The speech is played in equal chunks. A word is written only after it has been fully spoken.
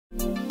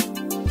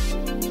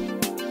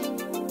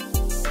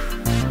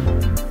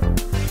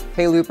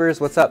Hey Loopers,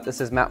 what's up?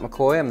 This is Matt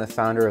McCoy. I'm the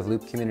founder of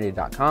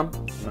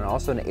loopcommunity.com. I'm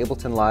also an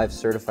Ableton Live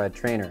certified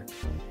trainer.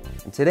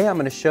 And today I'm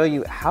going to show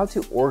you how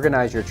to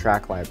organize your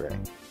track library.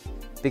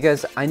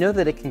 Because I know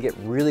that it can get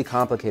really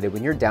complicated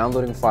when you're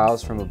downloading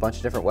files from a bunch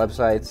of different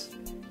websites,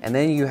 and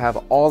then you have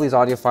all these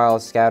audio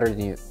files scattered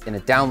in a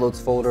downloads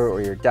folder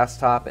or your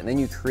desktop, and then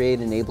you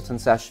create an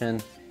Ableton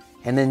session,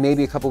 and then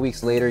maybe a couple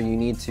weeks later you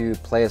need to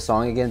play a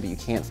song again, but you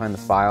can't find the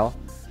file.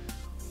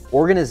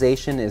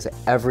 Organization is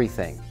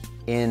everything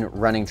in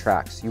running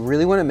tracks. You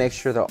really want to make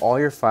sure that all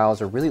your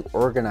files are really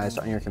organized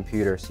on your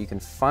computer so you can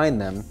find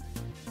them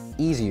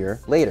easier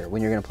later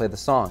when you're going to play the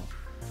song.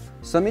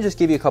 So let me just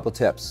give you a couple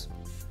tips.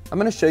 I'm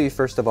going to show you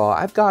first of all,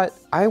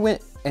 I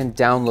went and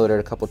downloaded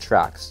a couple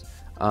tracks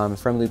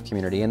from Loop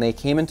Community, and they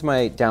came into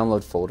my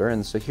download folder,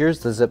 and so here's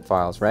the zip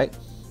files, right?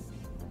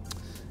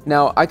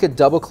 Now I could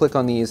double click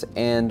on these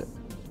and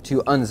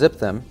to unzip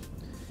them,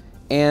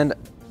 and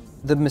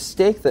the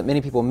mistake that many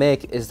people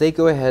make is they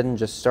go ahead and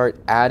just start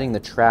adding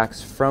the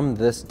tracks from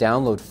this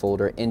download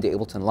folder into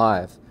Ableton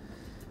Live.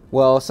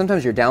 Well,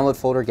 sometimes your download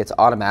folder gets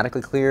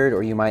automatically cleared,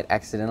 or you might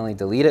accidentally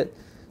delete it.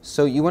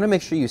 So you want to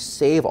make sure you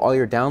save all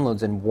your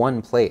downloads in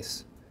one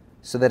place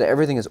so that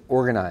everything is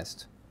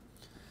organized.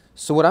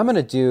 So what I'm going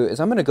to do is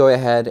I'm going to go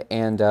ahead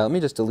and let me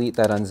just delete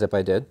that unzip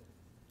I did.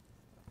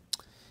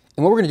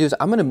 And what we're going to do is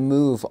I'm going to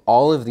move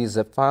all of these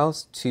zip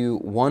files to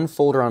one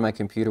folder on my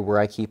computer where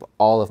I keep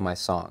all of my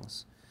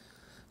songs.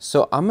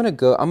 So I'm going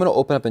to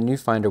open up a new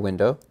Finder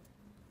window.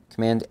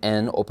 Command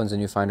N opens a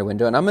new Finder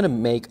window, and I'm going to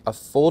make a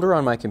folder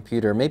on my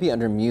computer, maybe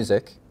under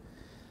Music.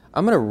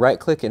 I'm going to right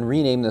click and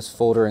rename this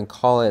folder and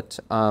call it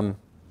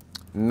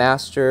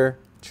Master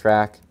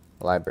Track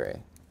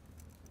Library.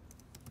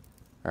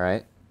 All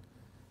right.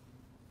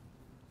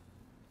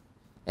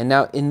 And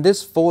now in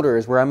this folder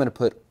is where I'm going to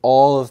put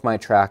all of my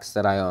tracks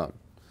that I own.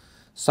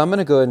 So I'm going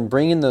to go ahead and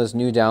bring in those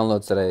new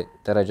downloads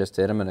that I just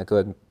did. I'm going to go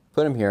ahead and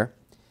put them here.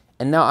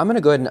 And now I'm going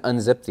to go ahead and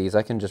unzip these.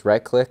 I can just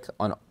right click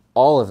on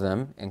all of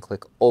them and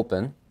click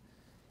Open.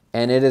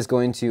 And it is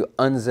going to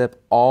unzip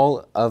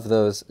all of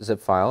those zip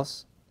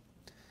files.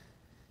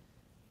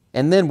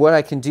 And then what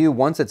I can do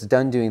once it's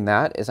done doing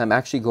that is I'm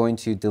actually going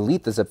to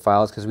delete the zip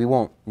files because we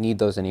won't need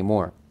those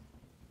anymore.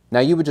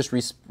 Now you would just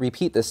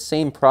repeat the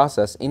same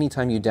process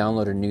anytime you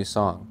download a new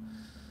song.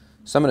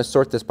 So I'm going to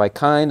sort this by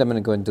kind. I'm going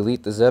to go ahead and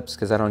delete the zips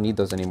because I don't need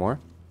those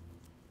anymore.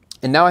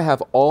 And now I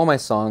have all my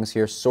songs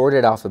here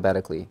sorted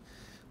alphabetically,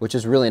 which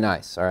is really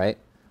nice, all right?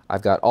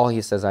 I've got All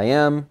He Says I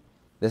Am.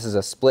 This is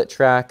a split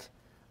track.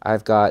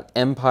 I've got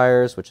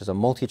Empires, which is a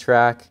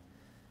multi-track.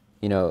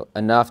 You know,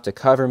 Enough to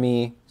Cover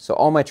Me. So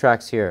all my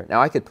tracks here.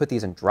 Now I could put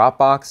these in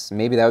Dropbox.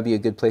 Maybe that would be a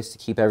good place to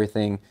keep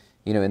everything,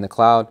 you know, in the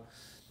cloud.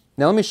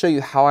 Now let me show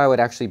you how I would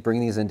actually bring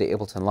these into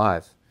Ableton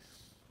Live.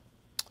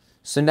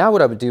 So now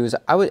what I would do is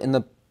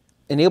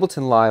in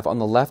Ableton Live, on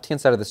the left-hand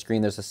side of the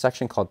screen, there's a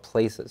section called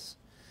Places.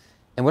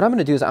 And what I'm going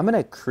to do is I'm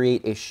going to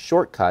create a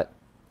shortcut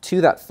to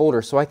that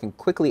folder so I can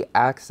quickly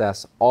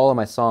access all of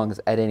my songs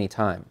at any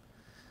time.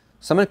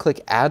 So I'm going to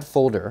click Add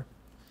Folder,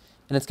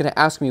 and it's going to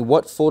ask me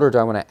what folder do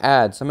I want to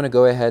add. So I'm going to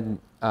go ahead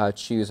and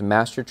choose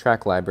Master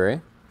Track Library.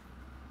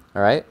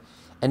 All right,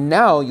 and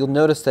now you'll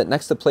notice that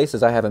next to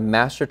Places I have a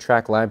Master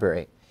Track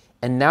Library.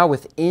 And now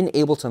within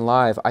Ableton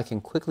Live I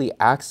can quickly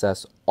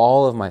access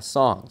all of my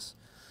songs.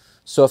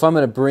 So if I'm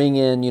going to bring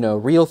in, you know,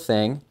 Real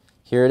Thing,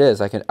 here it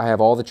is. I have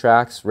all the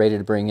tracks ready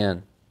to bring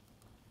in,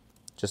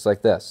 just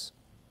like this.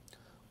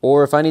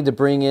 Or if I need to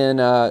bring in,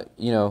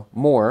 you know,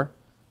 more,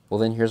 well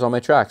then here's all my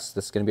tracks.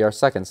 This is going to be our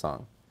second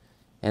song.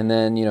 And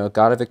then, you know,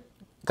 God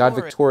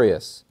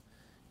Victorious.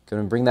 Go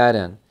and bring that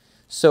in.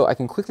 So I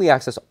can quickly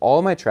access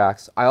all my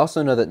tracks. I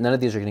also know that none of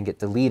these are going to get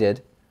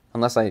deleted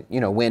unless I, you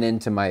know, went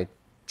into my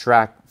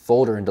track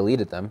folder and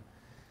deleted them.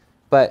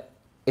 But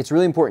it's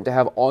really important to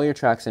have all your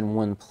tracks in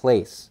one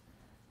place,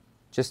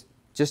 just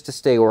to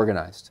stay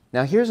organized.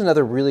 Now here's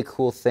another really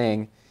cool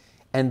thing.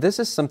 And this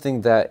is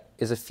something that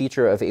is a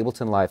feature of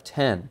Ableton Live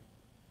 10.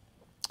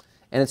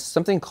 And it's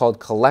something called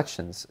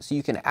collections. So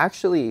you can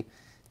actually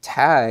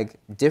tag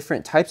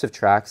different types of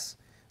tracks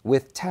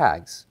with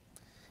tags.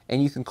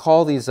 And you can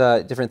call these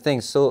different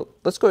things. So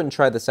let's go ahead and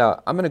try this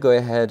out. I'm going to go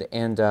ahead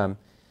and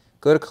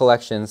go to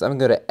collections. I'm going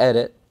to go to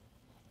edit.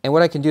 And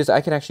what I can do is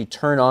I can actually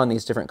turn on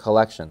these different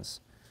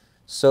collections.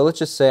 So let's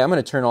just say I'm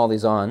going to turn all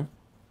these on.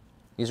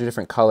 These are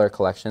different color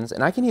collections.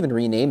 And I can even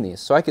rename these.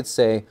 So I could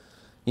say,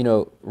 you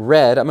know,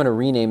 red, I'm going to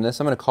rename this.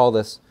 I'm going to call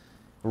this,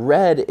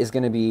 red is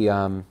going to be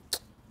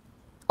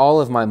all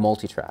of my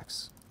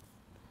multi-tracks.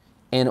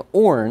 And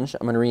orange,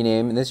 I'm going to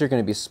rename, and these are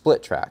going to be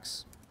split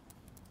tracks.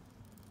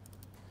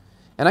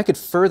 And I could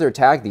further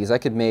tag these. I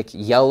could make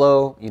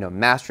yellow, you know,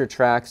 master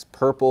tracks,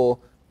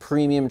 purple,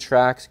 premium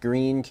tracks,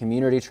 green,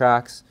 community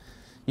tracks.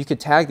 You could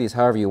tag these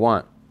however you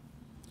want.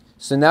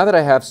 So now that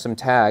I have some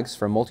tags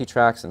for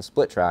multi-tracks and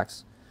split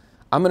tracks,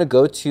 I'm going to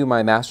go to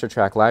my master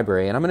track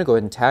library and I'm going to go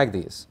ahead and tag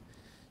these.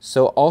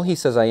 So All He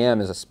Says I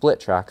Am is a split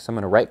track, so I'm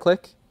going to right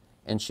click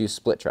and choose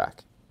split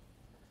track.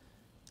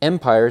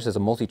 Empires is a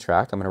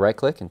multi-track. I'm going to right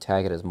click and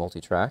tag it as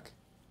multi-track.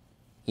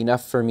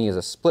 Enough for Me is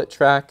a split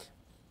track.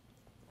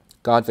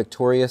 God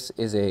Victorious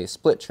is a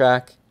split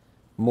track,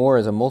 More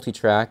is a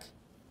multi-track,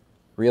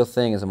 Real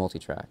Thing is a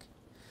multi-track.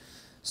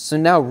 So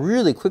now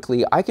really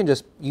quickly, I can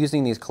just,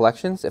 using these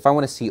collections, if I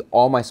want to see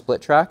all my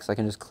split tracks, I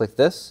can just click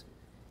this,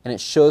 and it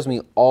shows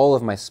me all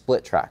of my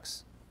split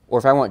tracks. Or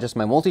if I want just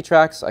my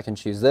multi-tracks, I can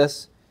choose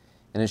this,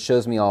 and it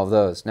shows me all of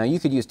those. Now you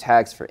could use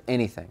tags for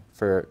anything.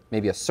 For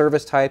maybe a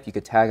service type, you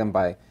could tag them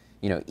by,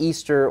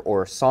 Easter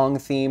or song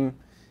theme.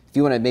 If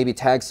you want to maybe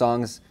tag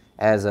songs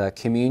as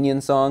communion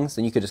songs,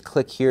 then you could just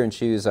click here and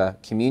choose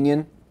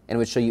communion, and it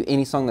would show you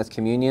any song that's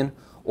communion,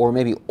 or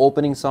maybe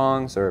opening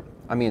songs, or,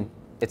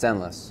 it's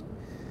endless.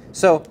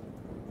 So,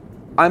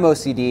 I'm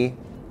OCD.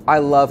 I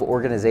love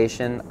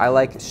organization. I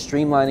like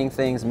streamlining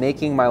things,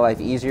 making my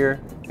life easier,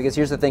 because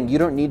here's the thing, you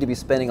don't need to be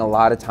spending a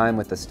lot of time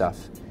with this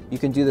stuff. You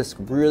can do this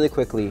really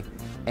quickly,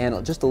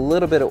 and just a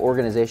little bit of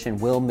organization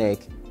will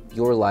make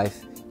your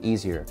life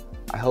easier.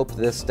 I hope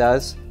this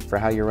does for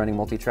how you're running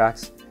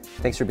multi-tracks.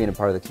 Thanks for being a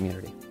part of the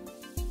community.